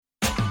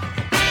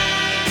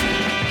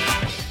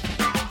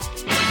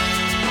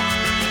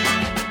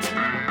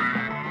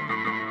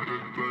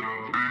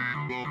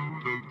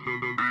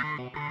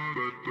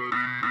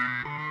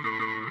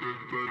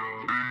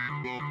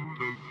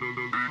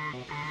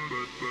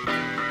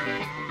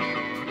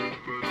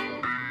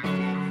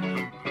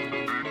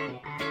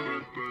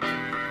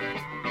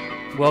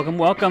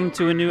Welcome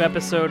to a new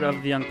episode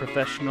of The Young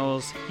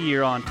Professionals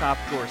here on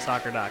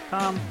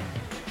TopScoreSoccer.com.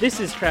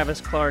 This is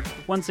Travis Clark,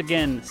 once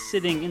again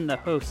sitting in the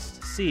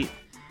host seat.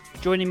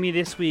 Joining me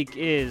this week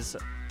is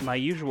my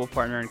usual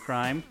partner in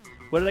crime.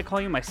 What did I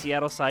call you? My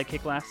Seattle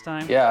sidekick last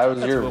time? Yeah, I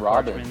was your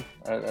Robin.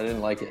 I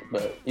didn't like it,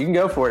 but you can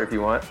go for it if you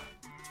want.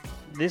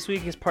 This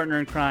week is partner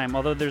in crime,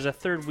 although there's a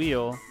third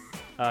wheel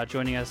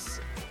joining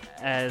us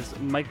as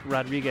Mike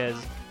Rodriguez,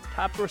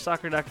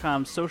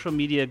 TopScoreSoccer.com social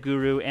media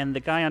guru, and the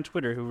guy on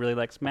Twitter who really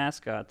likes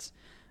mascots,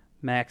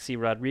 Maxi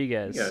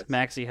Rodriguez. Yes.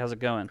 Maxi, how's it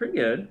going? Pretty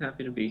good.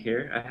 Happy to be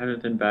here. I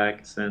haven't been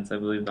back since, I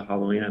believe, the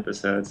Halloween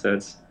episode, so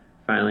it's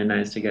finally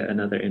nice to get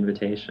another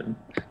invitation.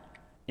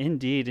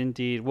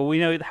 Indeed. Well, we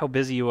know how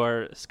busy you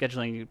are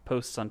scheduling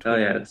posts on Twitter. Oh,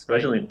 yeah.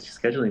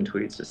 Scheduling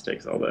tweets just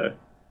takes all day.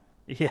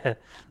 Yeah.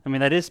 I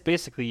mean, that is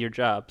basically your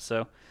job.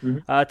 So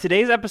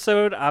today's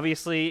episode,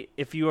 obviously,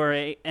 if you are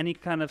any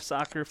kind of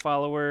soccer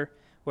follower,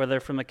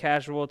 whether from the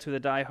casual to the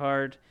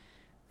diehard,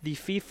 the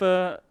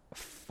FIFA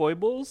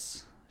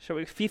foibles,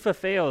 FIFA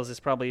fails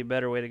is probably a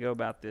better way to go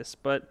about this.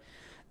 But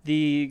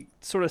the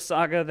sort of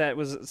saga that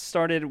was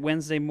started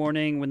Wednesday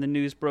morning when the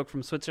news broke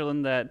from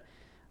Switzerland that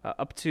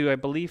up to, I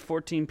believe,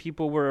 14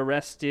 people were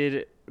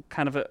arrested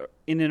kind of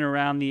in and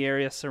around the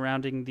area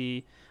surrounding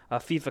the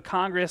FIFA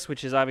Congress,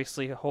 which is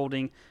obviously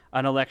holding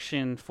an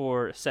election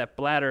for Sepp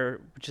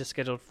Blatter, which is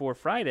scheduled for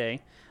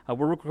Friday.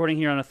 We're recording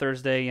here on a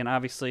Thursday, and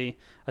obviously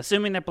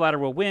assuming that Blatter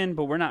will win,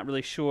 but we're not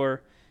really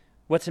sure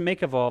what to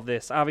make of all of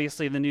this.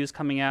 Obviously, the news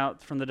coming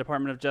out from the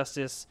Department of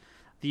Justice,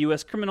 the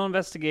U.S. criminal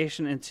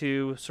investigation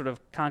into sort of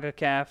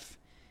CONCACAF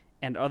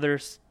and other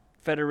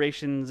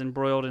federations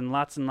embroiled in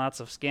lots and lots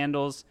of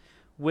scandals.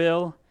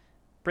 Will,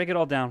 break it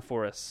all down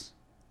for us.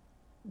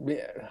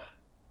 Yeah,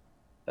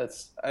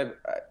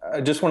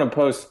 I just want to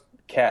post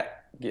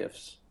cat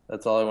gifs.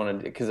 That's all I want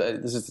to do, because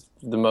this is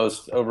the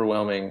most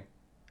overwhelming.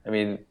 I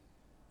mean,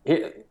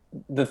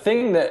 the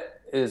thing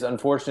that is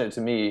unfortunate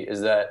to me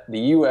is that the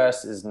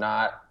U.S. is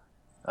not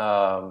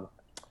all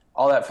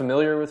that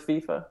familiar with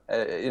FIFA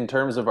in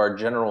terms of our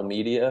general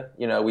media.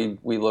 You know,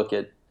 we look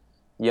at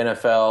the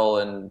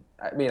NFL, and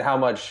I mean, how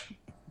much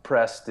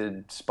press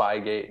did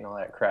Spygate and all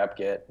that crap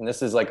get? And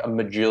this is like a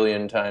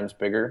majillion times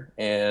bigger.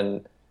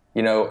 And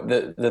you know,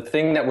 the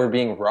thing that we're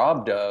being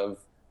robbed of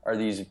are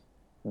these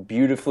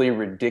beautifully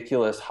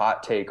ridiculous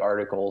hot take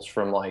articles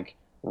from like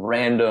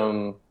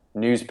random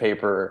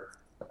newspaper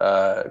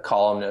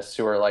columnists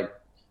who are like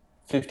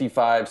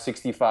 55,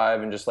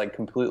 65 and just like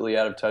completely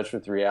out of touch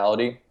with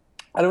reality.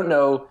 I don't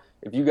know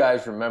if you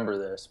guys remember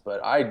this,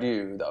 but I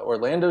do. The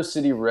Orlando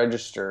City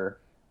Register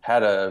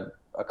had a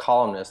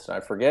columnist, and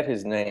I forget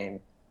his name,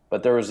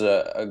 but there was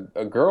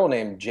a girl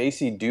named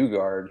J.C.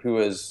 Dugard who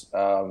was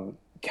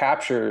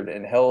captured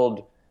and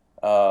held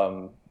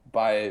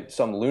by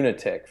some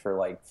lunatic for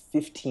like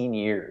 15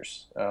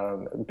 years,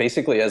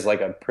 basically as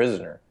like a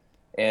prisoner.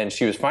 And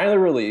she was finally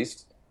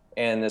released,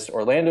 and this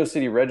Orlando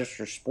City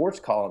Register sports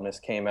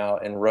columnist came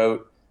out and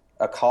wrote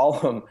a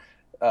column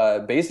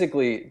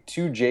basically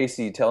to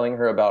JC, telling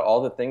her about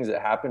all the things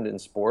that happened in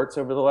sports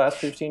over the last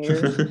 15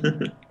 years.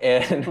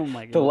 And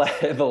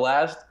the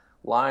last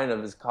line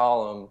of his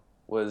column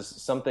was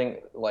something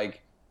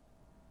like,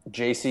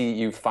 JC,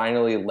 you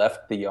finally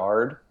left the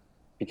yard,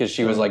 because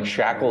she was like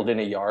shackled in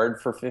a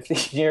yard for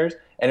 15 years.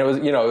 And it was,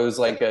 you know, it was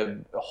like a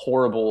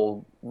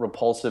horrible,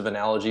 repulsive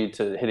analogy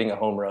to hitting a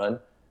home run.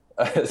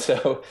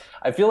 So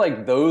I feel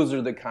like those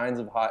are the kinds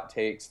of hot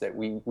takes that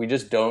we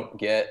just don't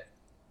get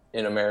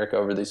in America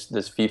over this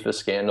FIFA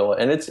scandal.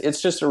 And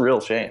it's just a real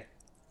shame.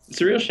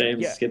 It's a real shame.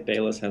 Yeah. Skip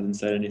Bayless hasn't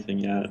said anything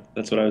yet.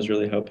 That's what I was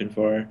really hoping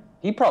for.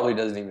 He probably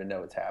doesn't even know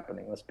what's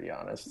happening, let's be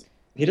honest.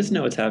 He doesn't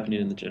know what's happening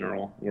in the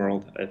general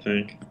world, I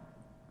think.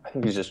 I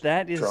think he's just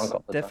That is drunk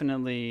all the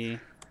definitely,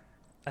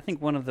 I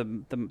think, one of the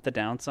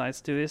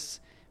downsides to this.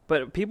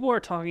 But people are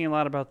talking a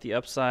lot about the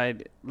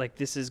upside, like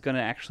this is going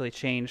to actually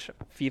change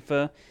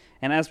FIFA.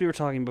 And as we were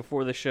talking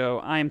before the show,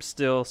 I'm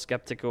still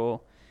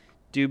skeptical,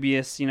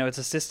 dubious. You know, it's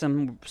a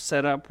system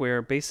set up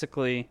where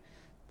basically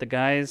the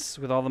guys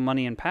with all the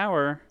money and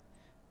power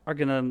are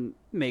going to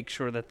make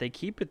sure that they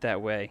keep it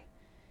that way.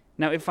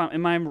 Now,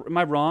 am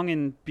I wrong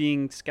in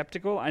being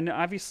skeptical? I know,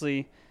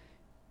 obviously,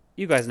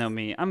 you guys know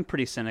me. I'm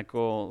pretty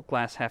cynical,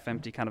 glass half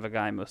empty kind of a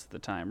guy most of the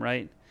time,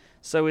 right?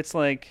 So it's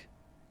like,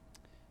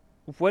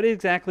 what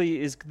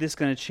exactly is this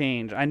going to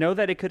change? I know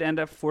that it could end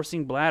up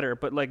forcing Blatter,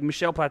 but like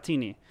Michel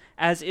Platini,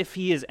 as if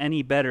he is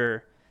any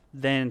better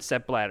than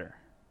Sepp Blatter.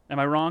 Am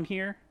I wrong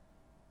here?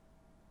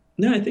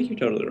 No, I think you're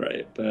totally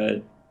right.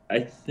 But I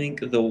think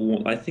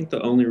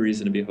the only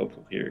reason to be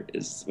hopeful here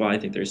is, well, I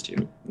think there's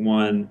two.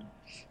 One,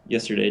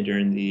 yesterday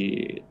during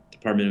the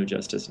Department of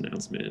Justice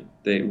announcement,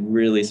 they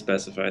really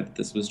specified that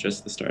this was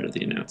just the start of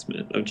the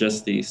announcement, of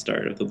just the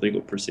start of the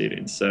legal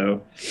proceedings.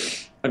 So,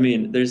 I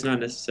mean, there's not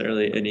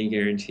necessarily any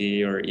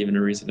guarantee or even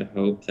a reason to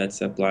hope that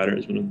Sepp Blatter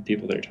is one of the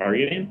people they're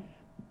targeting,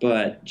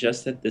 but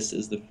just that this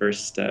is the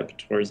first step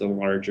towards a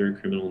larger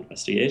criminal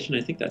investigation,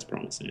 I think that's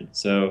promising.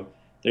 So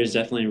there's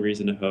definitely a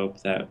reason to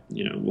hope that,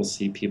 you know, we'll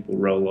see people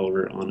roll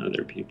over on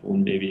other people,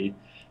 and maybe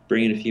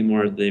bring in a few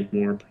more of the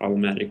more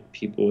problematic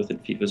people within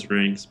FIFA's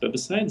ranks. But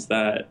besides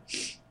that,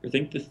 I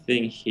think the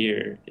thing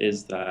here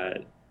is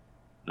that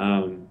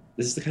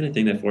this is the kind of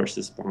thing that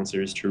forces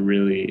sponsors to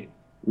really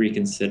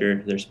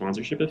reconsider their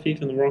sponsorship of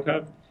FIFA in the World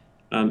Cup.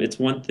 It's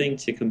one thing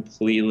to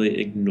completely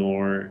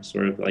ignore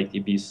sort of like the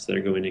abuses that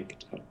are going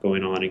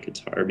on in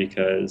Qatar,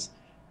 because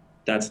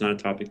that's not a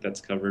topic that's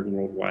covered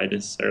worldwide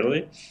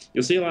necessarily.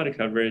 You'll see a lot of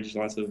coverage,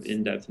 lots of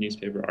in-depth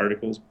newspaper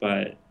articles,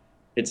 but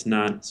it's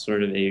not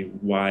sort of a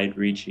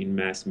wide-reaching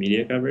mass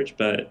media coverage.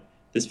 But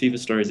this FIFA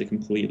story is a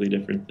completely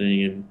different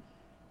thing, and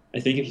I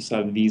think if you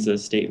saw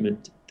Visa's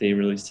statement they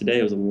released today,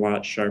 it was a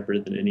lot sharper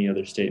than any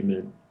other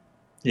statement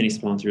any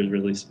sponsor has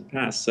released in the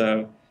past.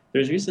 So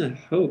there's reason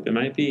to hope it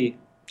might be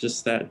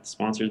just that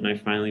sponsors might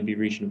finally be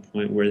reaching a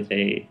point where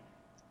they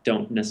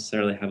don't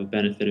necessarily have a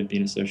benefit of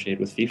being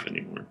associated with FIFA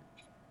anymore.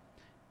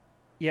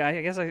 Yeah,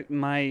 I guess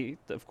my,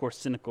 of course,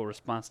 cynical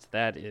response to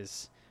that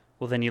is,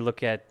 well, then you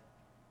look at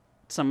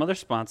some other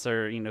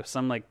sponsor,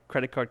 some like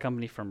credit card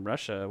company from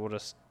Russia will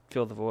just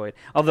fill the void.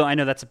 Although I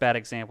know that's a bad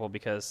example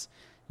because,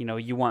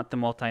 you want the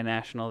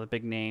multinational, the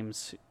big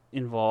names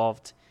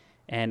involved,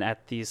 and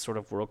at these sort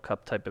of World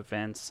Cup type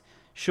events.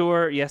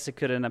 Sure, yes, it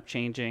could end up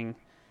changing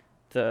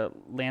the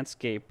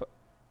landscape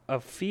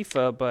of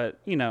FIFA, but,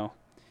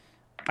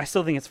 I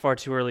still think it's far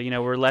too early.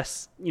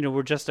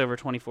 We're just over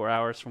 24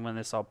 hours from when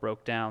this all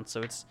broke down, so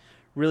it's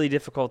really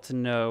difficult to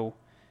know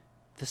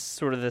the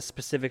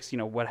specifics.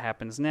 What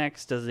happens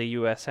next? Does the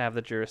U.S. have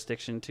the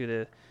jurisdiction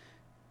to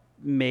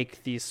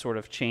make these sort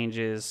of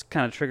changes,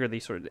 kind of trigger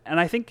these sort of? And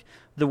I think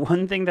the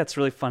one thing that's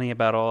really funny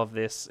about all of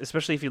this,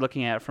 especially if you're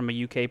looking at it from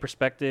a UK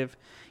perspective,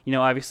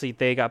 obviously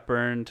they got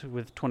burned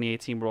with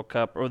 2018 World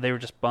Cup, or they were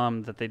just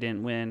bummed that they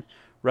didn't win.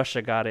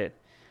 Russia got it.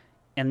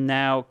 And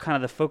now kind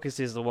of the focus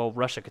is,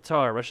 Russia,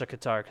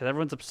 Qatar, because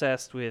everyone's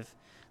obsessed with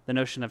the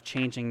notion of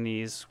changing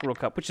these World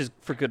Cup, which is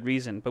for good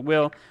reason. But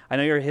Will, I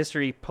know you're a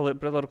history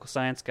political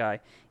science guy.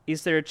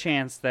 Is there a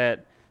chance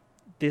that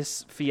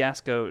this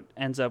fiasco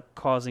ends up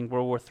causing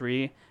World War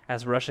III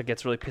as Russia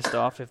gets really pissed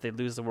off if they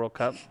lose the World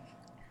Cup?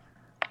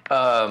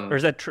 Or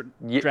is that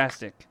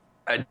drastic?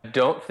 I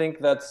don't think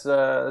that's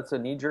a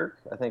knee-jerk.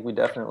 I think we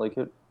definitely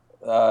could.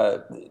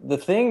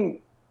 The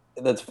thing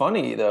that's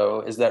funny,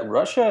 though, is that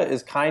Russia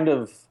is kind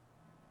of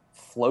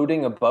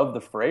floating above the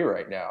fray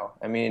right now.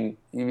 I mean,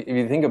 if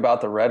you think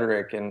about the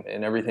rhetoric and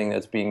everything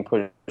that's being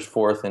pushed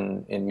forth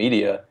in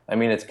media, I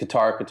mean, it's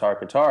Qatar,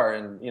 Qatar, Qatar,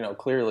 and,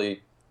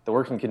 clearly the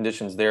working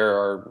conditions there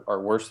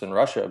are worse than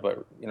Russia,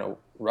 but,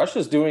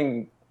 Russia's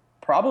doing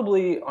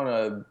probably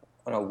on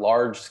a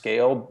large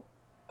scale,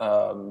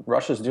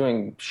 Russia's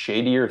doing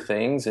shadier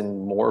things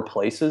in more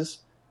places.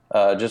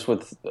 Just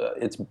with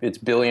its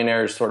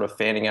billionaires sort of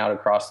fanning out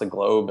across the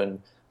globe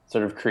and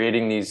sort of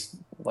creating these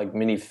like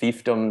mini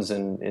fiefdoms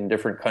in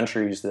different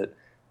countries that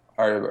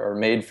are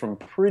made from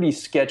pretty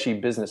sketchy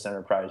business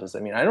enterprises. I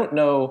mean, I don't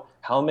know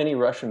how many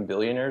Russian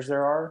billionaires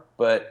there are,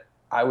 but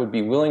I would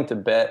be willing to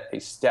bet a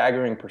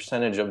staggering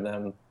percentage of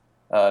them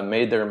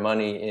made their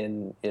money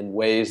in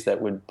ways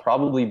that would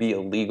probably be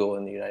illegal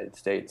in the United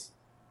States.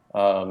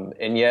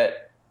 And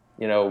yet,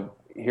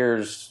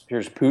 here's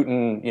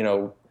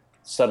Putin,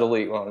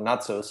 subtly, well,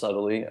 not so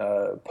subtly,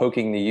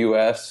 poking the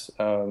U.S.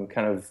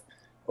 Kind of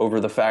over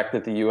the fact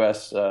that the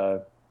U.S.,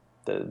 the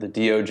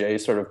DOJ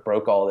sort of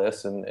broke all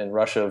this, and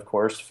Russia, of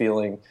course,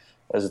 feeling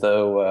as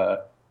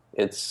though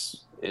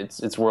its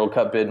World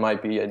Cup bid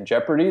might be in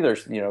jeopardy.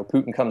 There's,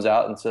 Putin comes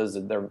out and says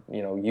that they're,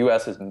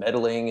 U.S. is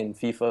meddling in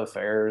FIFA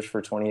affairs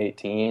for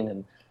 2018,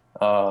 and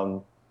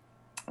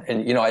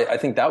I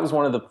think that was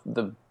one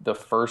of the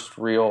first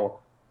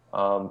real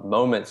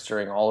moments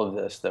during all of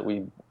this that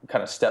we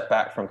kind of stepped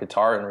back from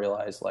Qatar and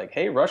realized, like,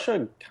 hey,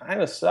 Russia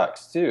kind of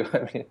sucks too.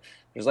 I mean,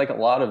 there's like a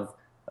lot of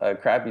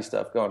crappy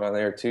stuff going on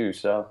there too.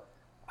 So,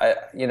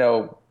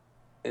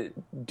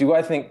 do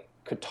I think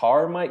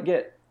Qatar might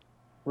get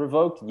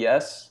revoked?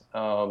 Yes.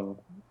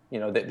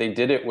 They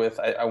did it with,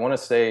 I want to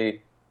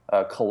say,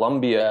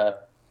 Colombia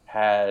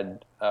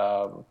had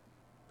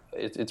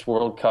its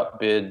World Cup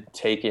bid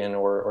taken,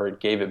 or it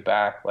gave it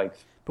back, like.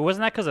 But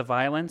wasn't that because of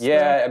violence?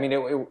 Yeah, though? I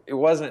mean, it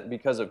wasn't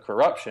because of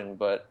corruption,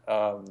 but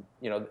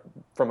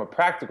from a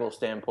practical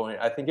standpoint,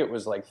 I think it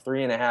was like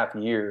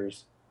 3.5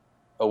 years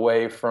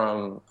away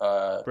from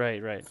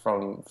right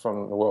from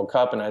the World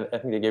Cup, and I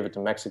think they gave it to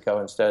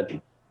Mexico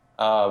instead.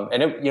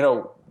 And it,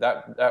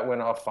 that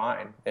went off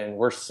fine, and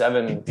we're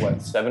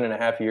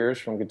 7.5 years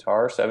from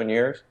Qatar, 7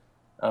 years,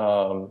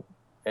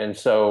 and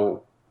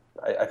so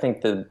I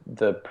think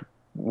the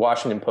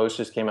Washington Post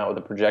just came out with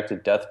a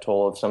projected death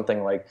toll of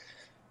something like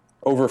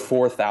over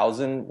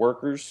 4,000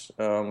 workers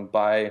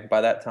by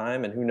that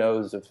time, and who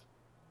knows if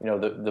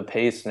the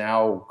pace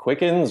now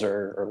quickens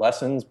or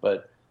lessens,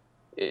 but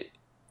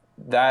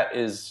that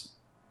is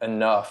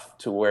enough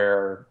to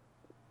where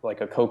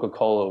like a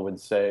Coca-Cola would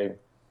say,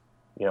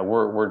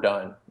 we're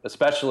done,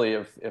 especially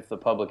if the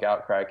public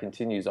outcry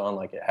continues on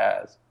like it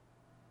has.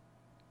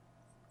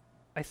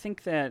 I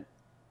think that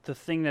the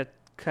thing that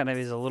kind of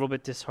is a little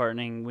bit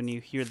disheartening when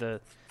you hear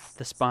the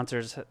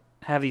sponsors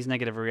have these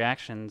negative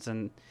reactions,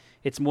 and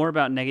it's more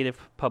about negative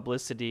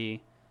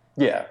publicity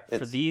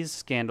for these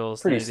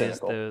scandals than it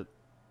cynical. Is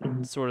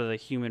the sort of the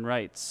human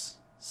rights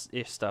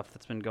stuff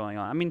that's been going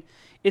on. I mean,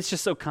 it's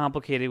just so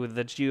complicated with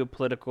the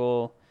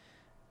geopolitical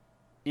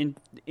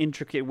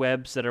intricate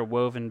webs that are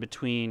woven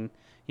between,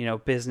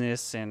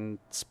 business and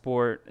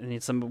sport, and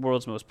it's some of the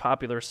world's most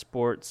popular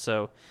sports.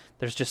 So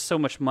there's just so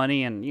much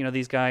money, and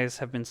these guys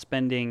have been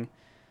spending,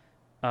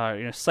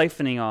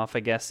 siphoning off. I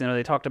guess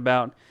they talked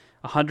about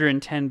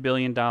 $110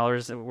 billion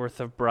worth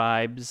of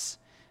bribes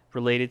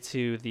related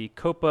to the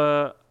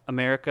Copa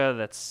America.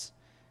 That's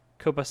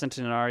Copa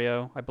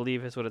Centenario, I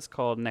believe, is what it's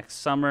called, next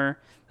summer.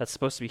 That's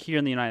supposed to be here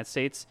in the United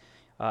States.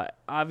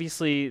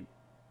 Obviously,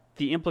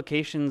 the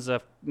implications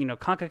of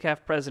CONCACAF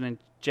president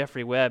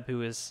Jeffrey Webb,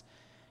 who is.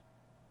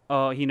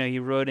 He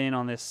wrote in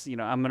on this,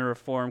 I'm going to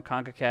reform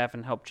CONCACAF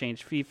and help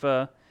change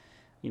FIFA.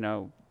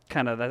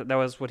 Kind of that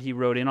was what he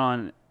wrote in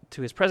on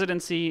to his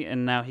presidency,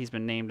 and now he's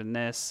been named in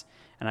this,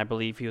 and I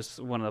believe he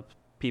was one of the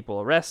people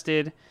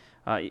arrested.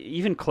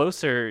 Even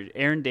closer,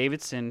 Aaron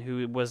Davidson,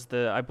 who was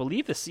I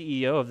believe the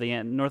CEO of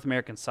the North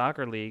American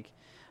Soccer League,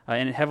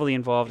 and heavily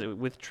involved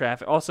with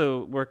Traffic,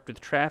 also worked with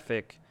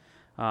Traffic,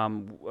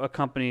 a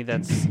company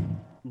that's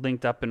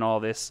linked up in all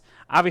this.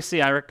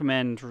 Obviously, I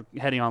recommend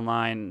heading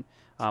online.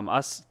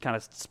 Us kind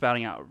of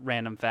spouting out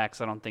random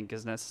facts I don't think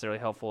is necessarily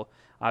helpful.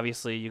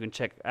 Obviously, you can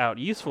check out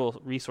useful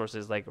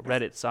resources like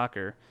Reddit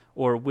Soccer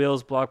or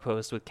Will's blog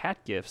post with cat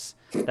gifs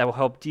that will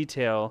help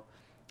detail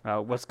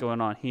what's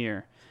going on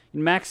here.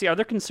 And Maxie, are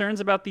there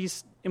concerns about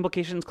these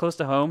implications close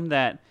to home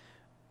that,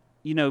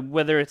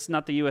 whether it's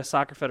not the U.S.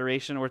 Soccer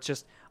Federation or it's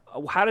just,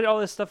 how did all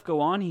this stuff go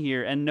on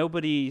here and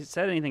nobody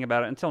said anything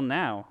about it until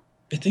now?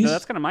 I think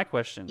that's kind of my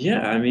question.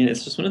 Yeah, I mean,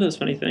 it's just one of those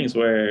funny things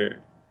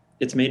where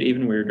it's made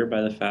even weirder by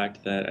the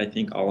fact that I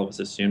think all of us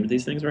assumed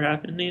these things were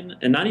happening,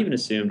 and not even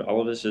assumed, all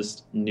of us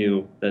just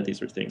knew that these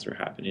things were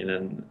happening,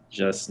 and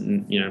just,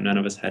 none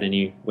of us had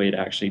any way to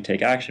actually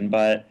take action.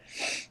 But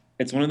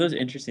it's one of those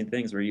interesting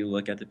things where you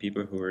look at the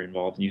people who were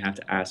involved and you have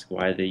to ask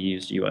why they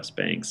used U.S.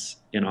 banks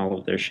in all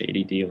of their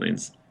shady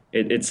dealings.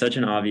 It's such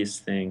an obvious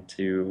thing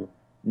to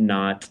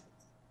not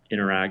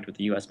interact with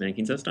the U.S.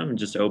 banking system and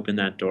just open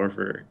that door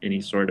for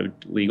any sort of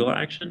legal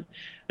action.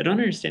 I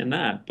don't understand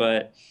that,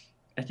 but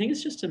I think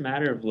it's just a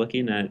matter of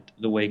looking at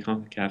the way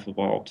CONCACAF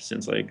evolved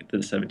since the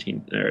 70s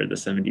and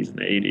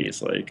the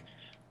 80s. Like,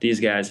 these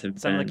guys have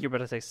sounded like you're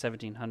about to say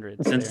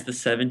 1700s. Since the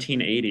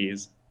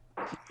 1780s,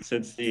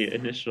 since the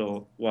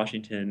initial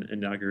Washington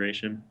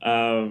inauguration.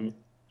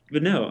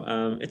 But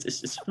no,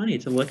 it's funny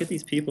to look at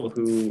these people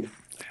who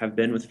have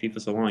been with FIFA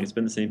so long. It's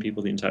been the same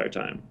people the entire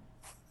time.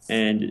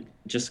 And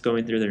just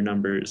going through their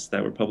numbers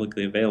that were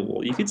publicly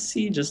available, you could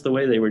see just the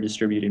way they were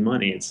distributing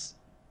money. It's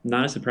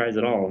not a surprise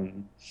at all.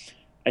 And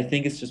I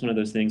think it's just one of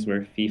those things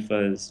where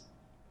FIFA's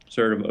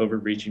sort of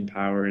overreaching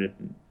power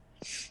and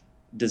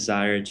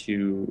desire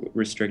to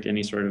restrict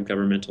any sort of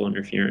governmental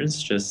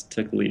interference just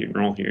took a leading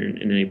role here in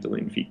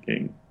enabling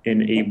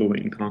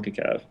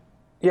CONCACAF.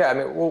 Yeah, I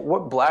mean,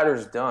 what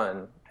Blatter's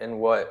done and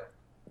what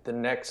the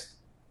next,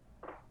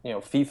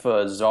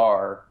 FIFA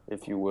czar,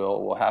 if you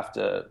will have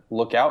to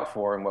look out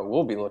for, and what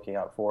we'll be looking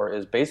out for,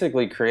 is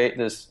basically create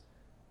this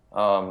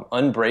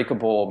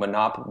unbreakable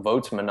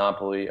votes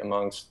monopoly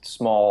amongst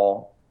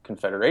small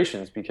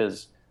confederations,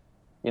 because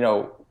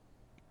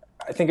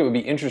I think it would be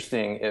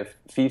interesting if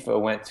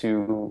FIFA went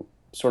to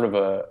sort of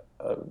a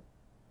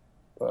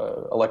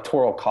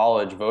electoral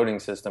college voting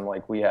system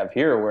like we have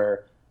here,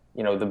 where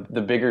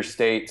the bigger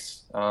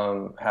states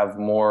have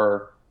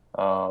more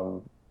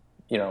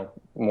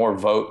more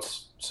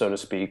votes, so to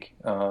speak,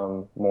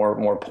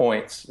 more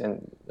points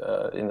in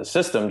the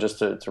system, just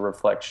to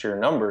reflect sheer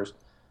numbers,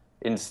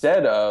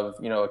 instead of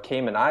a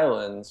Cayman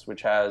Islands,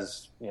 which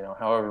has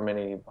however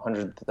many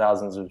hundreds of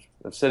thousands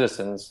of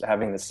citizens,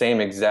 having the same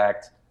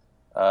exact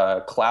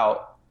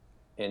clout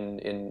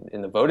in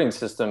the voting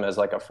system as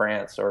like a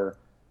France or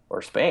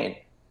Spain.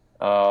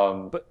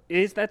 But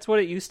that's what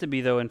it used to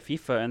be though in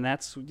FIFA, and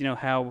that's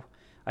how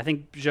I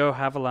think Joe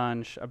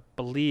Havilange, I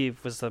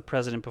believe, was the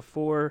president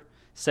before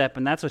Sepp,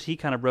 and that's what he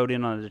kind of wrote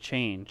in on the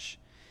change,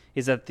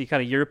 is that the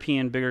kind of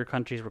European bigger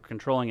countries were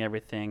controlling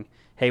everything.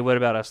 Hey, what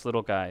about us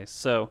little guys?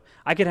 So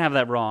I could have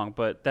that wrong,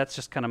 but that's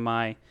just kind of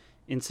my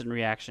instant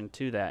reaction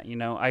to that.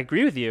 I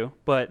agree with you,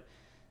 but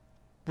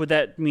would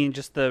that mean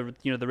just the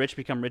rich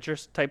become richer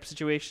type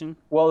situation?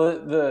 Well,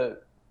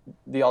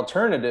 the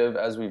alternative,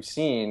 as we've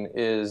seen,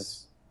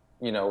 is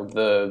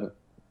the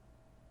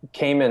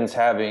Caymans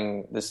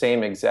having the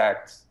same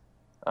exact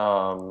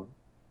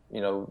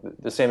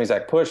the same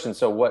exact push, and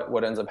so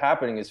what ends up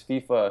happening is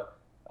FIFA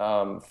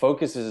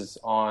focuses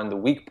on the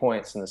weak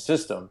points in the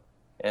system,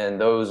 and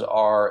those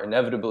are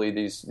inevitably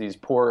these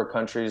poorer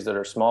countries that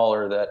are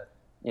smaller that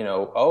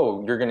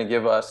you're going to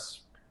give us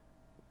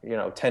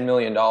 $10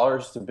 million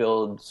to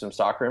build some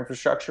soccer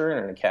infrastructure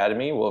and an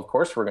academy. Well, of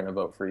course we're going to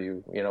vote for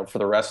you, for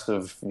the rest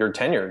of your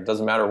tenure. It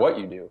doesn't matter what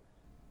you do.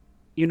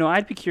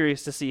 I'd be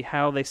curious to see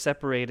how they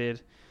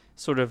separated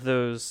sort of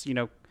those,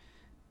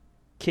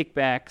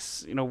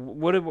 kickbacks,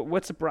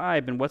 what's a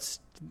bribe and what's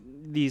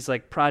these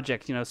like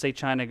projects, say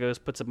China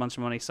puts a bunch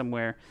of money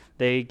somewhere,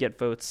 they get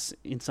votes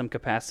in some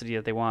capacity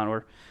that they want,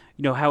 or,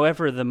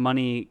 however the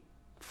money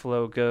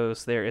flow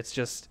goes there. It's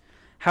just,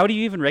 how do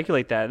you even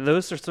regulate that?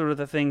 Those are sort of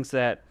the things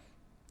that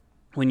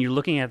when you're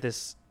looking at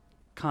this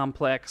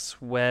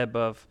complex web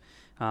of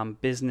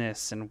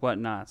business and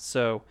whatnot.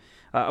 So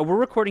we're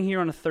recording here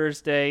on a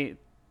Thursday.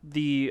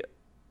 The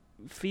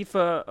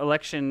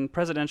FIFA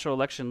presidential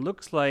election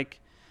looks like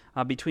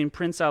between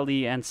Prince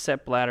Ali and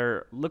Sepp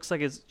Blatter, looks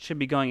like it should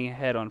be going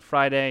ahead on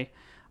Friday.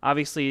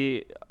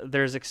 Obviously,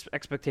 there's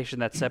expectation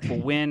that Sepp will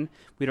win.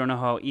 We don't know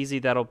how easy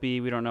that'll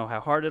be. We don't know how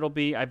hard it'll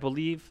be. I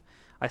believe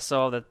I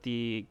saw that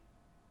the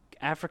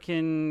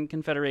African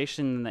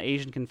Confederation and the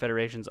Asian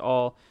Confederations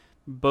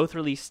both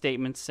released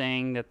statements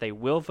saying that they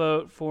will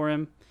vote for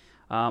him.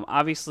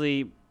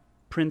 Obviously,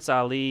 Prince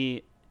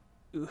Ali,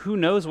 who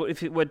knows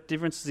what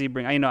difference does he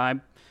bring? I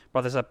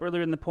brought this up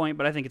earlier in the point,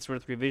 but I think it's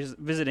worth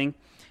revisiting.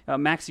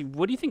 Maxie,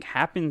 what do you think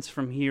happens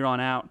from here on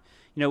out?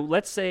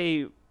 Let's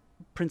say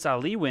Prince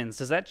Ali wins.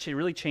 Does that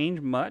really change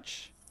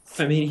much?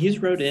 I mean, he's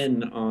rode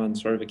in on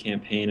sort of a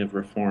campaign of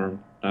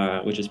reform,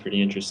 which is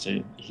pretty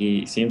interesting.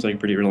 He seems like a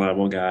pretty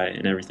reliable guy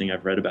in everything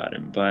I've read about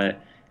him,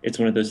 but it's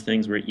one of those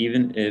things where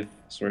even if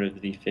sort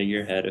of the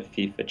figurehead of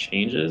FIFA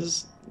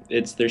changes,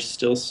 there's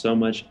still so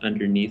much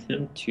underneath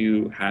him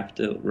to have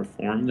to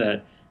reform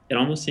that it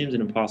almost seems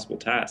an impossible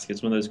task.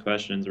 It's one of those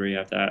questions where you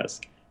have to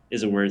ask,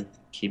 is it worth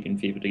keeping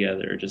FIFA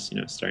together or just,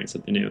 starting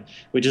something new?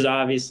 Which is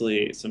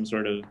obviously some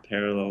sort of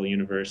parallel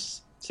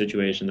universe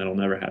situation that'll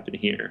never happen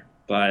here.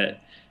 But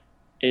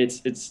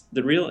it's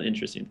the real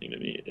interesting thing to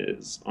me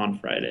is on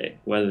Friday,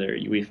 whether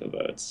UEFA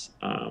votes,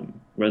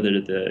 whether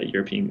the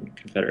European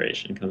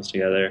Confederation comes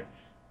together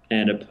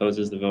and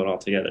opposes the vote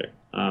altogether.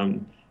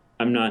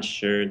 I'm not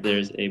sure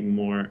there's a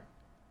more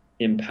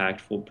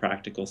impactful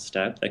practical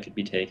step that could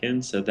be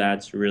taken. So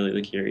that's really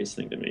the curious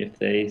thing to me. If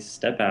they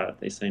step out,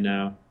 they say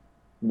no,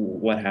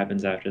 what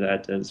happens after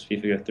that? Does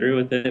FIFA go through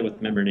with it,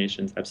 with member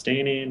nations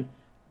abstaining?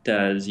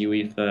 Does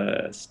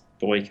UEFA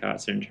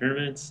boycott certain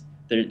tournaments?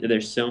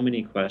 There's so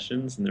many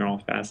questions, and they're all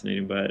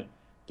fascinating, but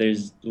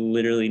there's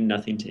literally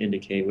nothing to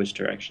indicate which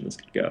direction this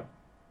could go.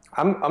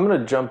 I'm going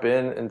to jump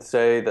in and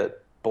say that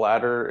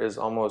Blatter is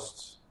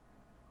almost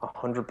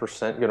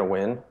 100% going to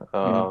win.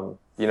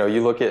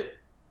 You look at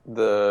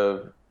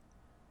the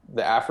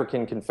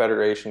African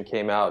Confederation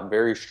came out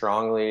very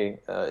strongly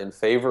in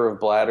favor of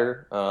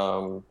Blatter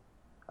on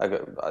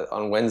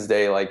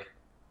Wednesday, like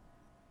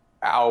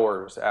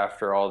hours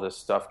after all this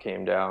stuff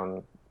came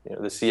down.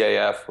 The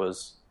CAF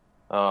was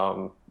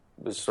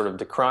sort of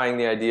decrying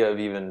the idea of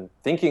even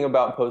thinking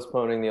about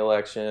postponing the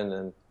election,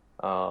 and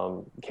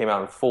came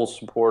out in full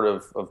support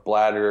of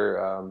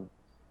Blatter.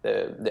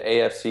 The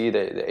AFC,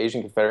 the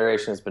Asian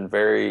Confederation, has been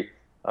very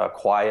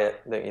quiet.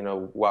 That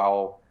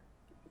while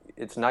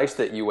it's nice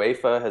that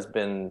UEFA has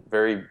been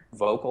very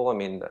vocal. I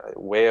mean,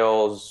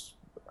 Wales,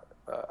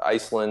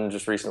 Iceland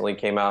just recently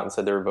came out and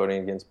said they were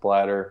voting against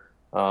Blatter.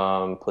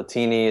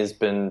 Platini has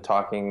been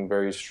talking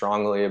very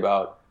strongly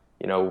about,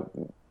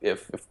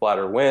 if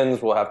Blatter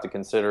wins, we'll have to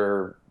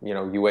consider,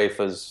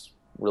 UEFA's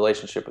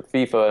relationship with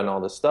FIFA and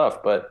all this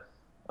stuff. But,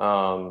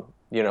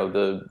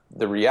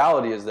 the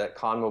reality is that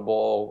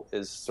CONMEBOL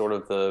is sort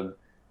of the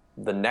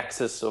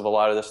nexus of a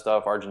lot of this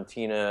stuff.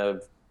 Argentina,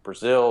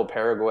 Brazil,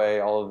 Paraguay,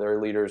 all of their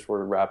leaders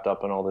were wrapped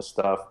up in all this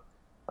stuff.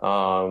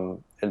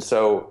 And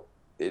so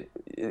it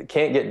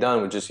can't get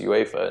done with just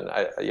UEFA. And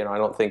I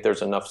don't think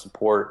there's enough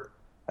support.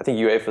 I think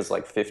UEFA's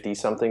like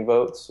 50-something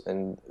votes,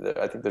 and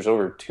I think there's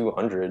over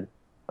 200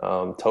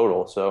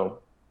 total. So,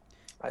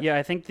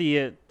 I think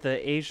the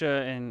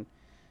Asia and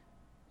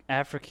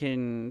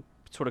African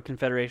sort of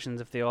confederations,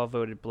 if they all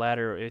voted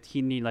Blatter,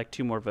 he'd need like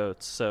 2 more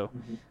votes. So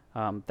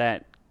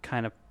that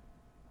kind of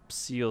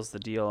seals the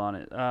deal on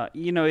it. I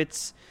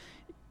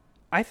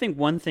think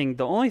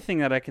the only thing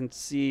that I can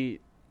see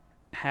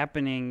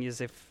happening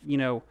is if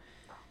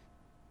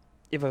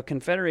a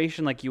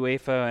confederation like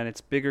UEFA and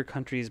its bigger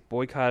countries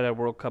boycotted a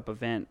World Cup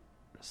event,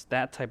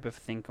 that type of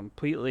thing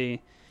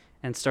completely,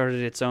 and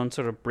started its own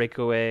sort of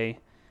breakaway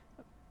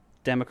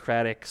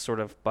democratic sort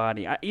of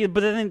body.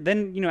 But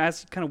then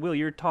as kind of Will,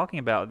 you're talking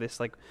about this,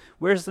 like,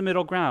 where's the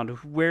middle ground?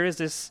 Where is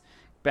this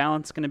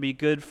balance going to be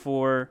good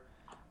for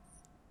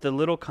the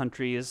little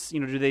countries?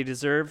 Do they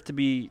deserve to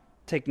be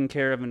taken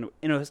care of in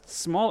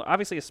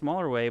obviously a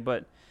smaller way,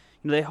 but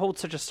they hold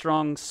such a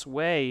strong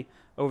sway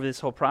over this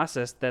whole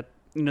process that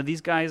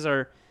these guys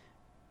are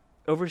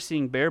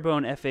overseeing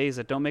bare-bone FAs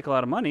that don't make a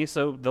lot of money,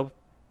 so they'll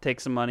take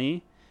some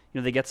money.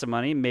 They get some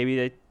money.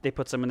 Maybe they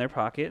put some in their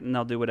pocket, and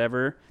they'll do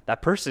whatever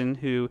that person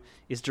who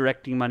is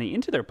directing money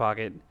into their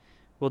pocket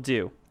will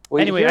do.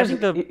 Well, anyway,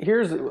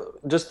 here's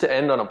just to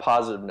end on a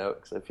positive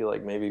note, because I feel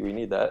like maybe we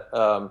need that.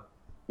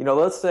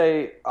 Let's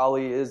say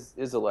Ali is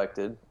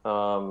elected,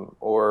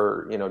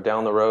 or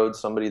down the road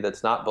somebody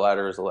that's not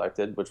Blatter is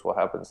elected, which will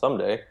happen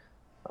someday.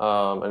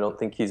 I don't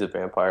think he's a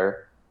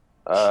vampire.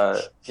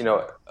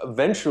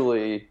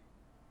 Eventually,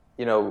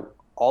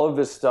 all of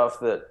this stuff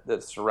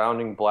that's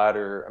surrounding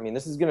Blatter, I mean,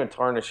 this is going to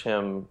tarnish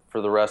him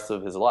for the rest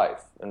of his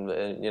life, and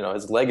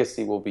his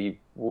legacy will be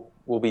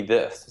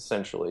this,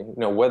 essentially.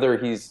 Whether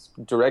he's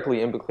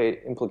directly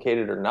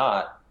implicated or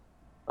not,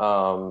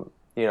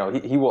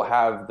 he will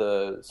have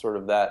the sort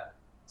of that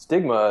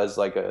stigma as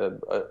like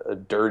a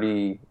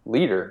dirty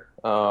leader.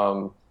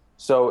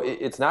 So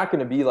it's not going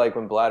to be like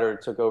when Blatter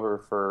took over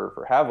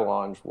for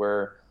Havelange,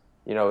 where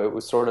it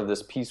was sort of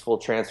this peaceful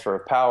transfer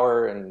of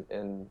power,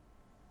 and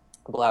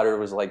Blatter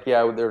was like,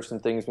 yeah, there are some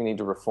things we need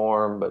to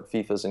reform, but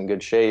FIFA's in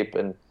good shape.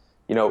 And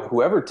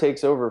whoever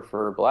takes over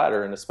for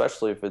Blatter, and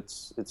especially if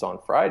it's on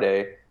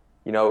Friday,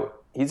 he's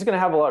going to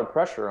have a lot of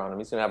pressure on him.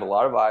 He's going to have a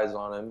lot of eyes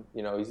on him.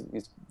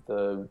 He's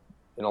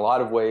in a lot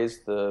of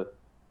ways the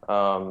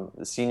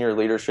senior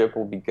leadership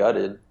will be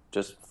gutted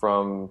just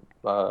from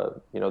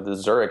the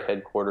Zurich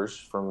headquarters,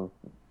 from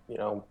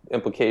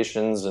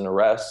implications and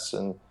arrests,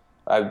 and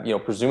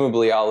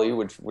presumably Ali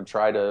would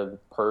try to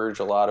purge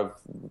a lot of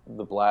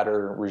the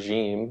Blatter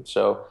regime.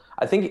 So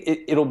I think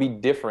it'll be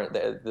different.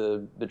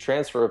 The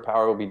transfer of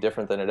power will be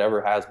different than it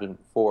ever has been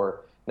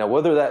before. Now,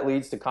 whether that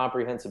leads to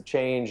comprehensive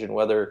change, and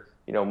whether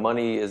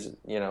money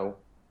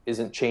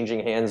isn't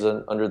changing hands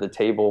under the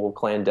table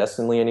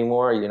clandestinely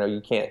anymore,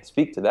 you can't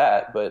speak to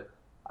that. But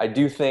I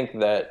do think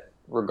that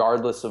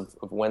regardless of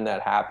when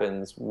that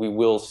happens, we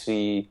will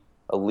see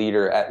a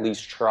leader at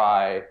least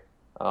try.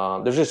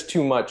 There's just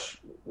too much.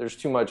 There's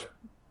too much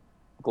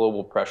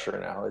global pressure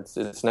now.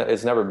 It's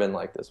never been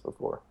like this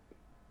before.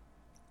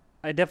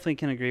 I definitely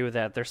can agree with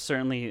that. There's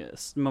certainly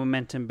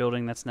momentum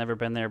building that's never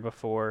been there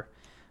before.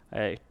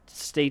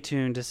 Stay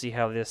tuned to see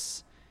how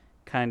this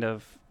kind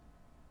of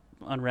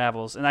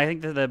unravels. And I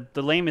think that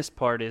the lamest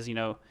part is,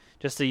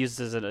 just to use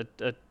this as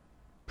a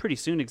pretty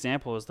soon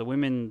example, is the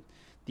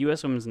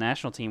U.S. women's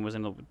national team was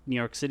in New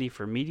York City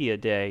for Media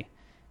Day,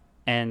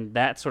 and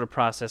that sort of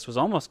process was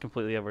almost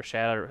completely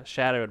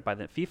overshadowed by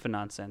the FIFA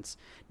nonsense.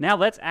 Now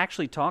let's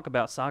actually talk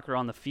about soccer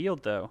on the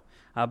field, though,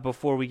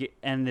 before we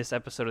end this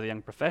episode of The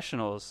Young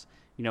Professionals.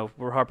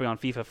 We're harping on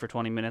FIFA for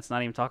 20 minutes,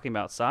 not even talking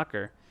about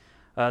soccer.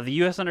 The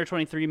U.S.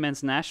 Under-23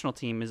 men's national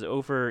team is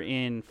over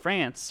in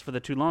France for the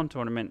Toulon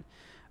tournament.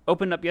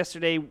 Opened up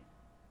yesterday,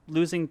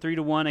 losing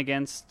 3-1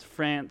 against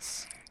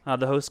France.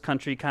 The host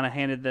country kind of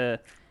handed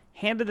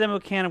them a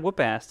can of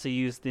whoop-ass, to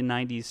use the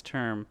 90s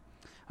term.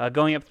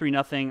 Going up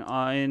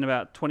 3-0 in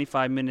about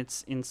 25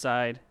 minutes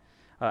inside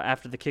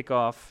after the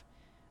kickoff.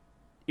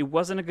 It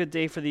wasn't a good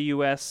day for the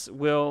U.S.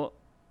 Will,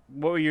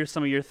 what were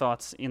some of your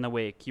thoughts in the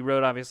wake? You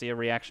wrote, obviously, a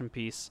reaction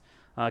piece.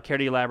 Care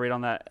to elaborate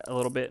on that a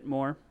little bit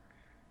more?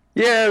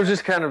 Yeah, it was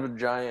just kind of a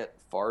giant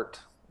fart.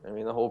 I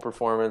mean, the whole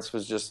performance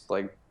was just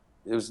like,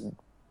 it was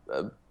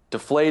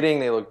deflating.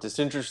 They looked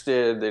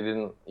disinterested. They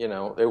didn't,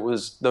 it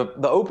was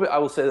I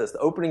will say this, the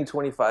opening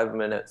 25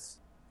 minutes,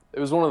 it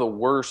was one of the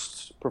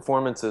worst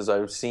performances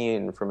I've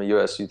seen from a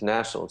U.S. youth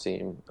national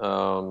team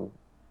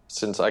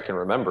since I can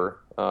remember.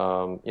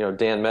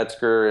 Dan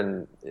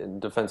Metzger in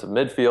defensive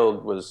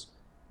midfield was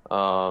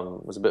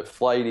a bit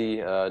flighty,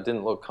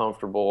 didn't look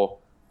comfortable.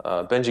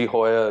 Benji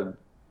Hoya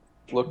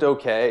looked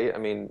okay. I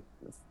mean,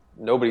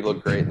 nobody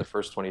looked great in the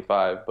first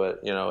 25,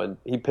 but and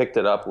he picked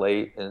it up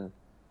late. And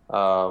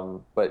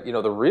but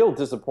the real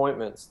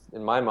disappointments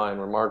in my mind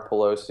were Mark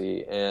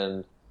Pelosi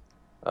and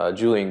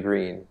Julian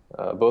Green.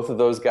 Both of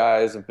those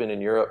guys have been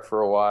in Europe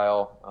for a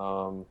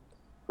while.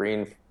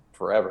 Green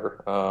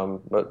forever,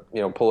 but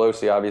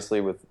Pelosi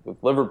obviously with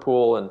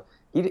Liverpool, and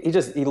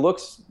he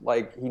looks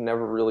like he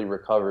never really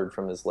recovered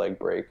from his leg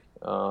break.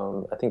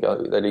 I think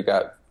that he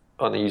got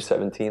on the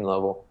U17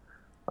 level.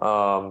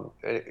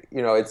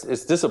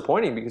 It's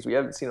disappointing because we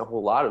haven't seen a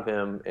whole lot of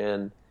him,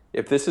 and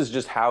if this is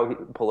just how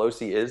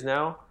Pelosi is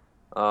now,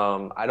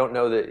 I don't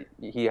know that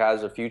he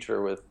has a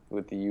future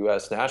with the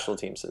U.S. national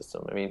team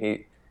system. I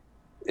mean,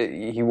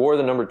 he wore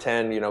the number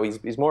 10.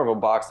 He's more of a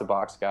box to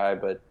box guy,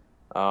 but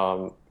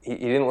he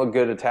didn't look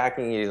good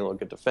attacking. He didn't look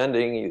good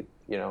defending.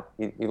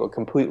 He looked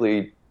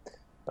completely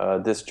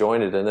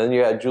disjointed. And then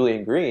you had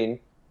Julian Green,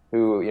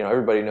 who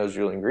everybody knows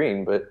Julian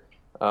Green, but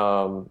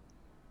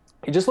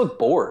he just looked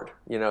bored.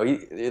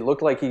 It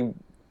looked like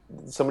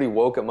somebody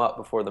woke him up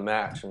before the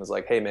match and was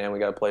like, "Hey man, we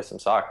got to play some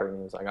soccer." And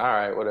he was like, "All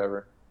right,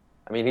 whatever."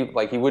 I mean,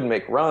 he wouldn't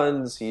make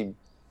runs. His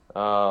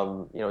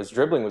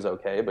dribbling was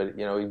okay, but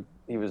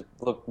he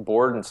looked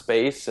bored in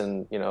space,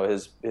 and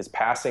his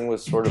passing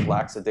was sort of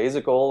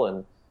lackadaisical.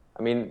 And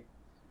I mean,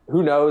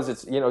 who knows?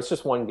 It's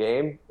just one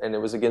game, and it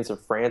was against a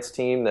France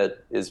team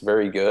that is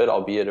very good,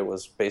 albeit it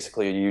was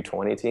basically a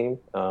U20 team.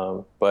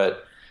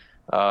 But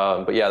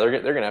yeah,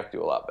 they're gonna have to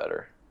do a lot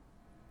better.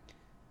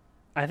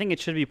 I think it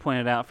should be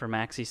pointed out for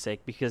Maxi's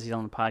sake, because he's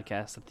on the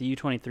podcast, that the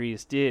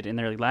U23s did, in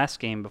their last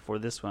game before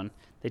this one,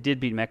 they did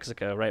beat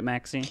Mexico, right,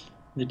 Maxi?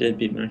 They did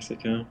beat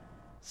Mexico.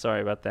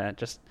 Sorry about that.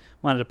 Just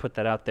wanted to put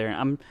that out there.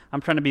 I'm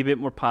trying to be a bit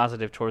more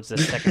positive towards the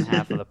second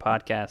half of the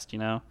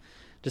podcast,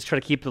 Just try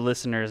to keep the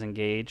listeners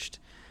engaged.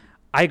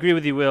 I agree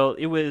with you, Will.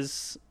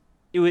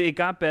 It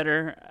got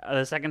better.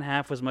 The second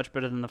half was much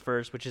better than the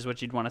first, which is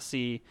what you'd want to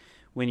see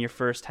when your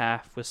first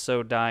half was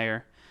so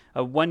dire.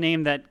 One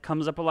name that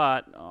comes up a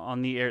lot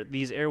on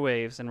these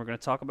airwaves, and we're going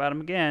to talk about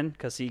him again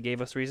because he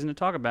gave us reason to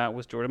talk about,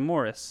 was Jordan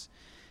Morris.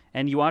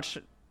 And you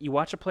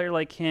watch a player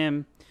like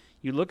him,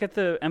 you look at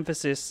the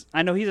emphasis.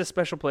 I know he's a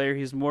special player.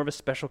 He's more of a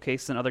special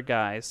case than other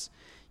guys.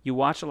 You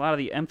watch a lot of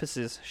the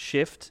emphasis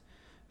shift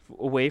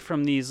away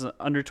from these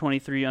under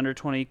 23, under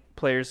 20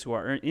 players who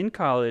are in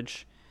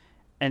college,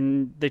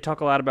 and they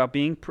talk a lot about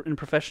being in a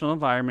professional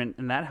environment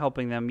and that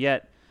helping them.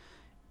 Yet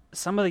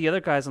some of the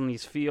other guys on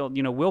these field,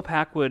 Will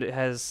Packwood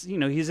has,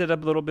 he's at a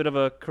little bit of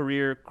a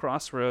career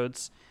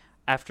crossroads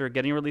after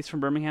getting released from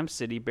Birmingham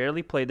City,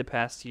 barely played the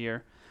past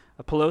year.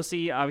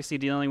 Pelosi obviously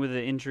dealing with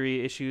the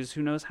injury issues.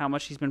 Who knows how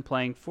much he's been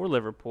playing for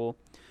Liverpool.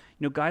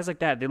 Guys like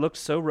that, they look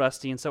so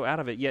rusty and so out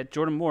of it. Yet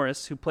Jordan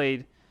Morris, who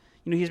played,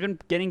 he's been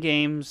getting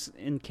games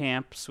in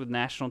camps with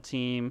national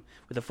team,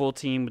 with the full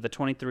team, with the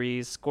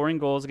 23s, scoring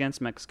goals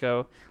against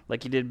Mexico,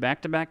 like he did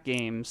back-to-back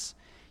games.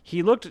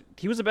 He was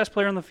the best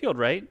player on the field,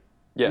 right?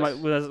 Yes.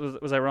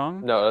 Was I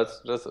wrong? No,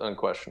 that's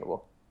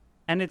unquestionable.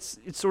 And it's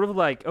sort of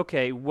like,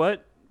 okay, where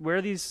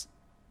are these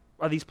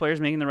players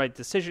making the right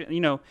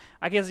decision?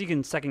 I guess you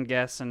can second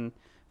guess and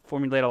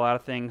formulate a lot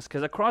of things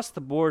because across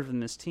the board from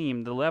this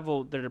team, the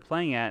level that they're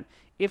playing at,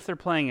 if they're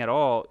playing at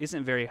all,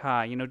 isn't very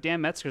high.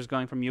 Dan Metzger's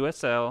going from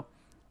USL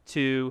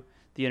to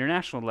the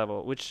international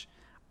level, which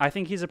I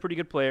think he's a pretty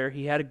good player.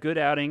 He had a good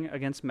outing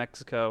against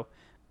Mexico,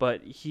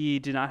 but he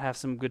did not have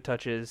some good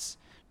touches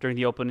during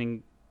the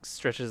opening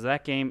stretches of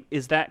that game.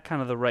 Is that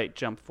kind of the right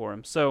jump for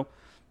him? So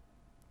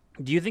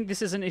do you think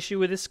this is an issue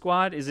with this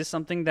squad? Is this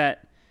something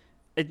that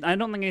I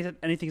don't think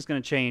anything's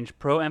going to change.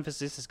 Pro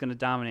emphasis is going to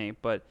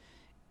dominate, but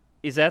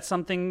is that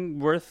something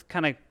worth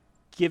kind of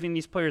giving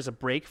these players a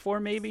break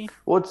for, maybe?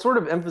 Well, it sort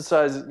of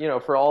emphasizes,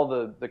 for all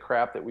the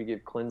crap that we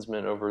give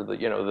Klinsmann over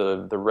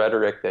the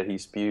rhetoric that he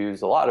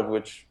spews, a lot of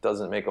which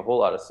doesn't make a whole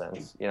lot of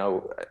sense.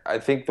 I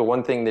think the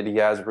one thing that he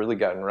has really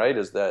gotten right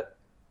is that,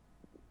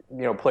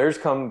 players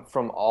come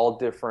from all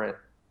different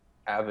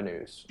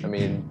avenues. I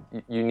mean,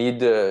 you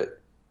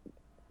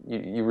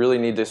really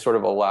need to sort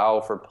of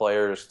allow for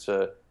players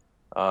to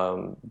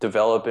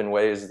develop in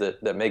ways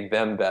that make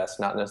them best,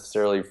 not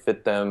necessarily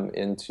fit them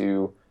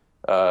into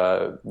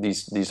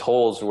these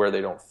holes where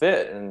they don't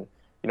fit. And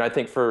I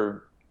think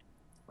for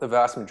the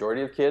vast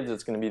majority of kids,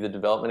 it's going to be the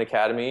development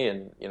academy,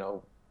 and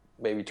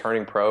maybe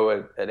turning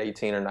pro at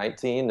 18 or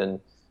 19, and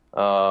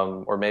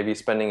or maybe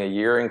spending a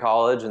year in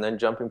college and then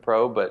jumping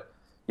pro. But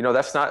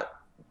that's not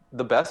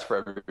the best for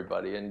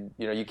everybody. And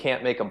you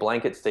can't make a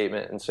blanket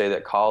statement and say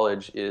that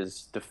college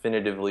is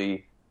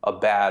definitively a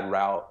bad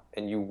route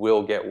and you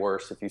will get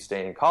worse if you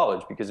stay in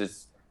college, because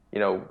it's,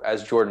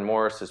 as Jordan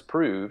Morris has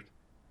proved,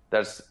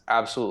 that's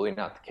absolutely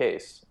not the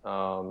case.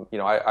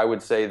 I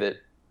would say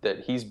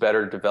that he's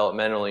better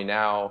developmentally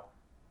now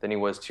than he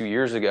was 2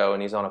 years ago,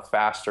 and he's on a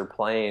faster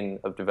plane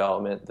of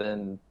development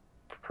than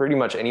pretty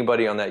much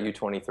anybody on that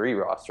U23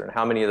 roster. And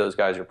how many of those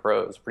guys are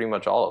pros? Pretty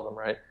much all of them,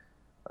 right?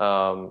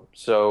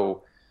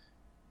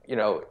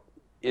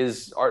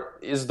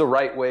 Is the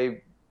right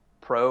way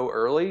pro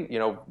early?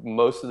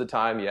 Most of the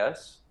time,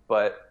 yes.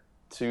 But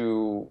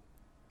to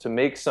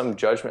make some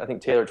judgment, I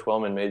think Taylor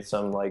Twellman made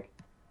some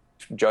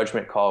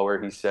judgment call where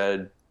he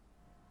said,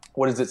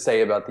 what does it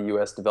say about the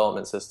U.S.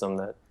 development system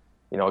that,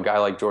 a guy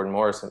like Jordan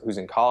Morris, who's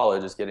in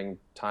college, is getting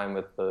time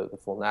with the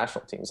full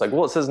national team? It's like,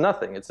 well, it says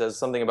nothing. It says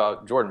something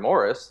about Jordan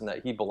Morris and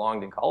that he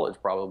belonged in college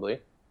probably.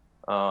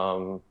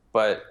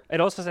 But it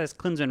also says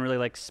Klinsmann really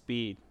likes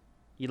speed.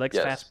 He likes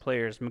fast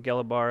players, Miguel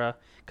Ibarra,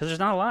 because there's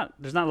not a lot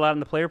in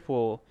the player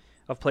pool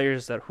of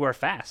players who are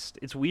fast.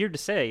 It's weird to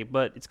say,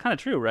 but it's kind of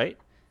true, right?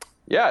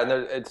 Yeah, and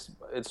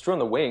it's true on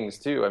the wings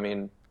too. I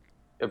mean,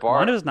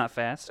 Ibarra's not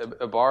fast.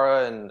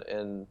 Ibarra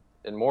and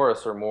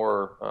Morris are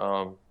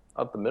more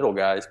up the middle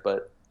guys,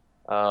 but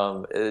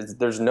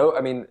there's no. I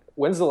mean,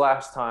 when's the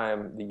last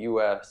time the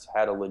U.S.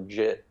 had a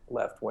legit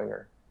left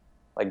winger?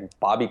 Like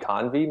Bobby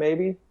Convey,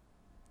 maybe,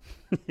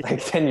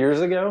 10 years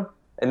ago.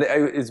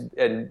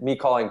 And me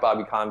calling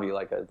Bobby Convey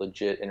like a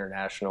legit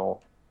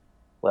international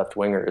left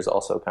winger is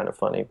also kind of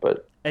funny.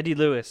 But Eddie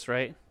Lewis,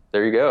 right?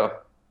 There you go.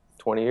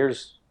 20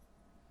 years.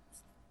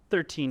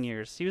 13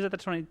 years. He was at the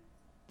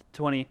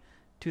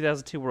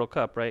 2002 World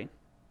Cup, right?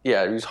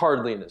 Yeah, he was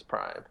hardly in his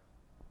prime.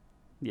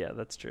 Yeah,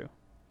 that's true.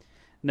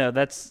 No,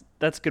 that's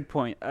a good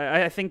point.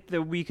 I think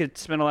that we could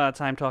spend a lot of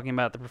time talking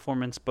about the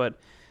performance, but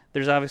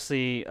there's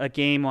obviously a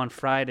game on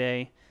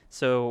Friday,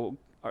 so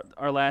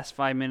our last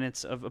 5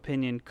 minutes of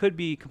opinion could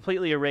be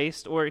completely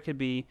erased, or it could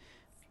be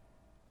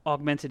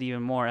augmented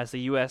even more as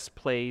the U.S.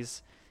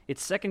 plays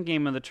its second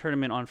game of the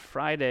tournament on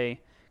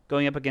Friday,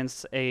 going up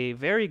against a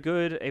very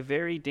good, a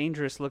very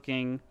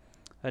dangerous-looking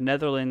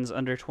Netherlands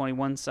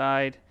under-21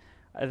 side.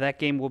 That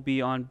game will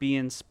be on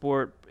beIN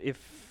Sport,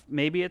 if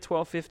maybe at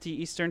 12:50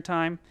 Eastern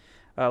Time.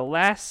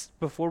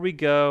 Before we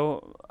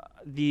go,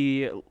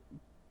 the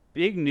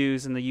big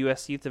news in the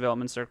U.S. youth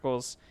development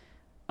circles: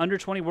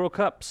 Under-20 World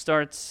Cup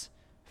starts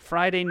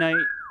Friday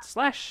night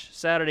 /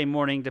 Saturday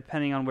morning,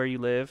 depending on where you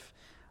live,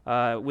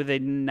 with a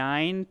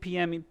 9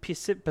 p.m.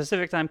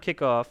 Pacific time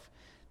kickoff.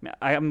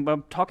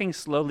 I'm talking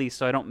slowly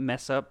so I don't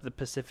mess up the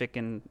Pacific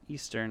and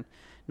Eastern.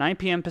 9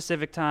 p.m.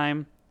 Pacific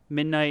time,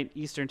 midnight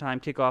Eastern time,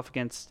 kickoff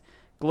against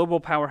global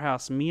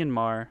powerhouse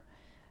Myanmar.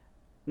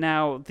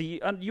 Now,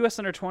 the U.S.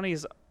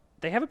 Under-20s,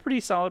 they have a pretty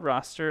solid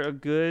roster, a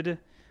good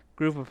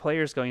group of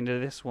players going into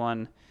this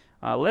one.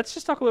 Let's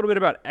just talk a little bit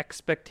about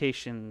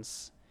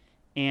expectations.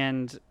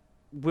 And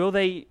will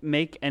they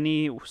make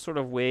any sort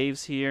of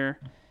waves here?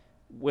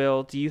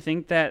 Will, do you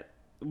think that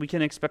we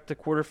can expect a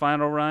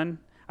quarterfinal run?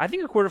 I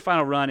think a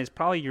quarterfinal run is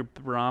probably your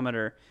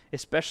barometer,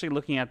 especially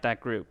looking at that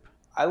group.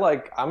 I'm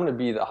going to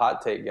be the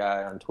hot take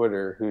guy on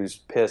Twitter who's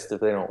pissed if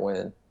they don't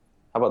win.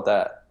 How about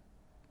that?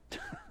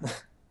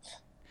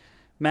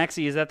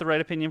 Maxie, is that the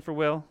right opinion for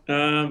Will?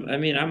 I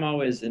mean, I'm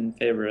always in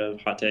favor of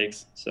hot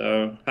takes,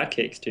 so hot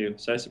cakes too.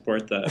 So I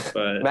support that.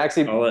 But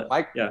Maxie,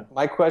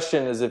 my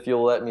question is if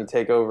you'll let me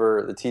take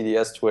over the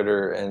TDS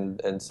Twitter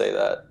and say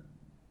that.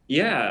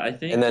 Yeah, I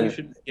think you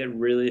should get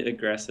really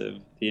aggressive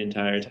the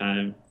entire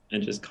time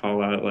and just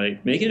call out,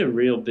 like, make it a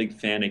real big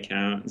fan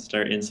account and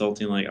start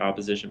insulting, like,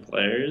 opposition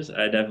players.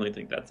 I definitely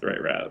think that's the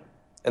right route.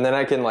 And then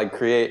I can, like,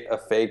 create a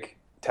fake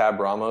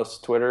Tab Ramos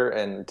Twitter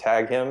and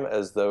tag him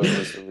as though it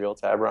was the real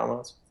Tab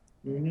Ramos.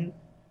 Mm-hmm.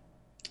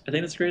 I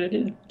think that's a great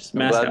idea. Just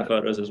mascot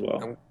photos as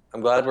well.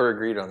 I'm glad we're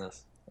agreed on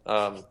this.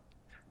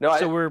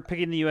 So we're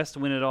picking the U.S. to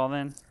win it all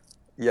then?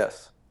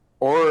 Yes.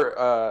 Or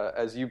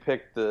as you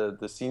picked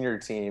the senior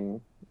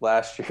team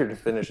last year to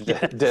finish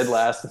dead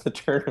last in the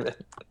tournament.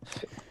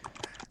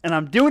 And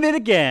I'm doing it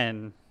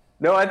again.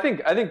 No, I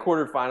think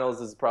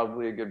quarterfinals is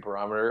probably a good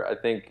barometer. I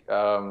think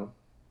I'm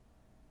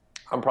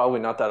probably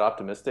not that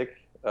optimistic,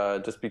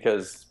 just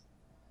because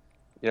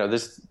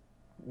this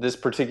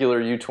particular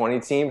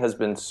U20 team has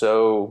been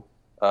so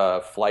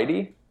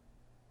flighty.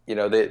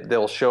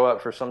 They'll show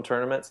up for some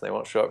tournaments, they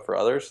won't show up for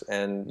others,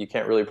 and you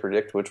can't really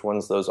predict which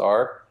ones those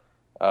are.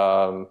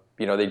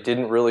 They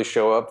didn't really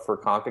show up for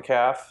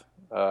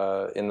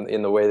CONCACAF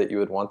in the way that you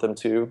would want them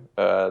to.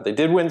 They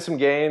did win some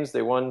games.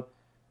 They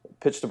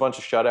pitched a bunch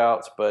of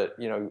shutouts, but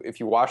if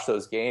you watch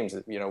those games,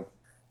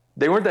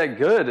 they weren't that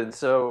good, and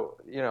so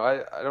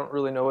I don't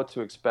really know what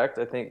to expect.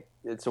 I think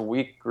it's a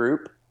weak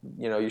group.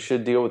 You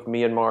should deal with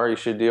Myanmar. You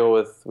should deal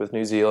with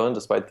New Zealand,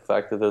 despite the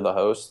fact that they're the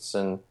hosts,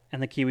 and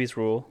the Kiwis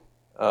rule.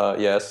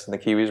 Yes, and the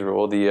Kiwis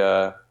rule.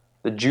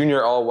 The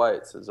junior all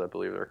whites, as I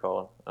believe they're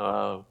called.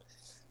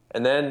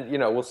 And then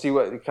we'll see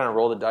what kind of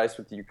roll the dice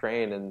with the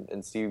Ukraine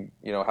and see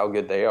how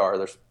good they are.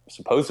 They're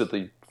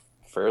supposedly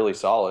fairly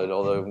solid,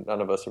 although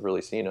none of us have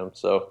really seen them.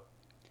 So,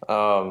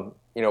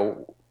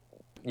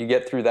 you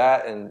get through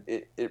that, and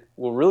it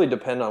will really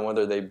depend on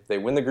whether they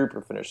win the group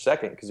or finish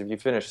second. Because if you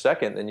finish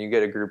second, then you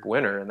get a group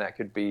winner, and that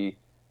could be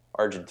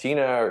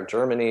Argentina or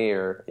Germany,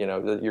 or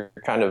you're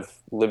kind of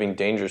living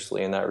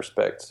dangerously in that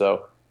respect.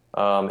 So,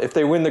 if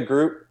they win the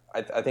group,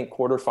 I think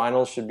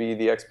quarterfinals should be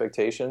the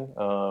expectation.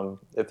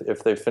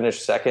 If they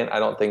finish second, I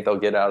don't think they'll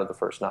get out of the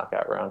first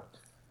knockout round.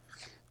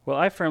 Well,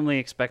 I firmly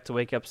expect to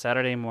wake up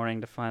Saturday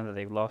morning to find that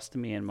they've lost to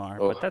Myanmar,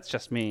 but that's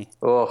just me.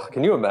 Oh,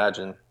 can you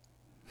imagine?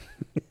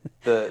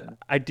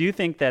 I do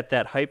think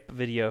that hype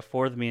video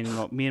for the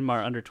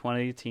Myanmar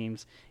under-20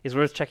 teams is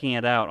worth checking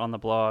it out on the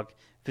blog.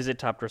 Visit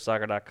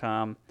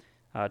topdrawersaga.com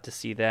to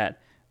see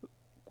that.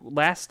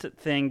 Last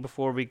thing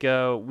before we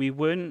go, we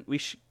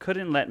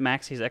couldn't let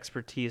Maxie's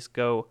expertise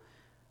go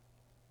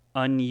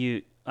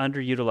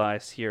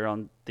underutilized here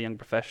on the Young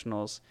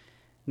Professionals.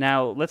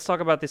 Now, let's talk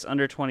about this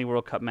Under-20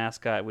 World Cup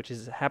mascot, which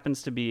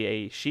happens to be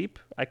a sheep,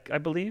 I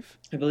believe.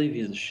 I believe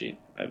he's a sheep.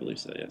 I believe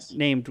so, yes.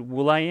 Named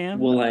Will.i.am?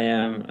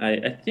 Will.i.am.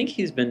 I think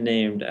he's been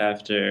named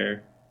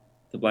after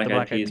the Black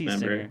Eyed Peas member.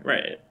 Singer.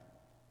 Right.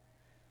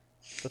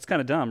 That's kind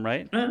of dumb,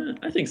 right?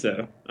 I think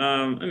so.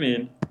 I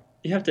mean,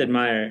 you have to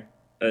admire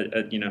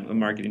a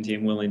marketing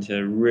team willing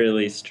to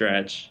really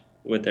stretch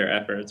with their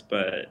efforts,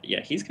 but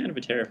yeah, he's kind of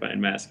a terrifying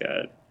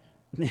mascot.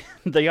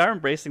 They are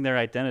embracing their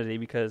identity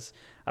because,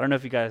 I don't know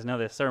if you guys know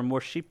this, there are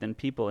more sheep than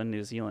people in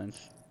New Zealand.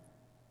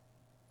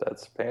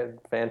 That's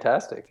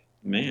fantastic.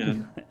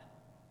 Man.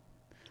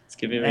 It's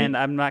giving me... And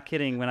I'm not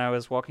kidding, when I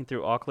was walking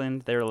through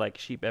Auckland, there were like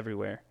sheep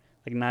everywhere.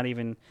 Like not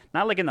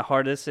like in the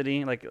heart of the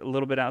city, like a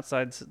little bit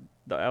outside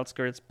the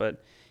outskirts,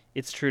 but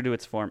it's true to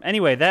its form.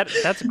 Anyway,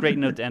 that's a great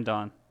note to end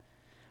on.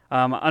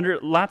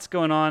 Lots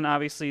going on,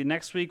 obviously.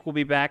 Next week we'll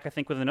be back, I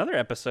think, with another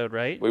episode,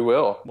 right? We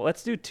will. Well,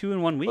 let's do 2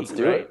 in 1 week. Let's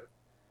do it.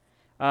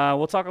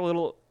 We'll talk a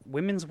little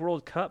Women's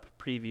World Cup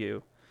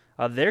preview.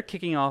 They're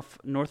kicking off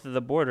north of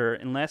the border,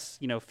 unless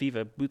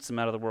FIFA boots them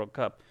out of the World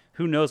Cup.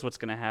 Who knows what's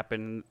going to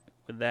happen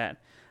with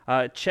that?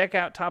 Check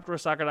out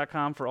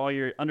topdrawersoccer.com for all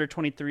your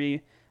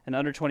under-23 and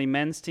under-20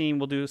 men's team.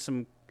 We'll do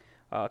some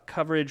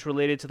coverage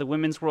related to the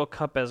Women's World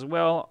Cup as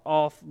well,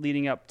 all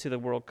leading up to the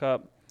World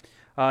Cup.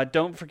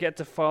 Don't forget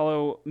to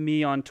follow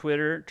me on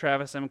Twitter,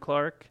 Travis M.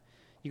 Clark.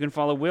 You can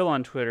follow Will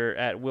on Twitter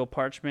at Will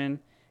Parchman.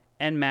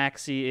 And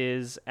Maxie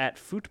is at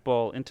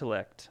Football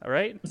Intellect. All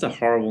right? That's a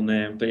horrible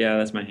name, but yeah,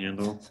 that's my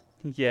handle.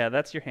 Yeah,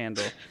 that's your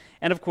handle.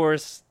 And of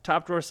course,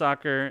 Top Drawer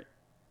Soccer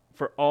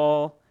for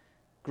all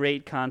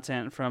great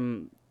content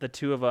from the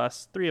 3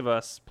 of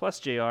us, plus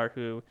JR,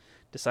 who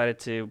decided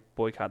to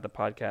boycott the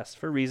podcast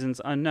for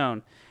reasons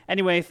unknown.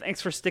 Anyway,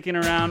 thanks for sticking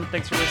around.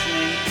 Thanks for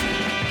listening,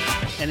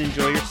 and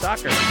enjoy your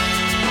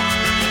soccer.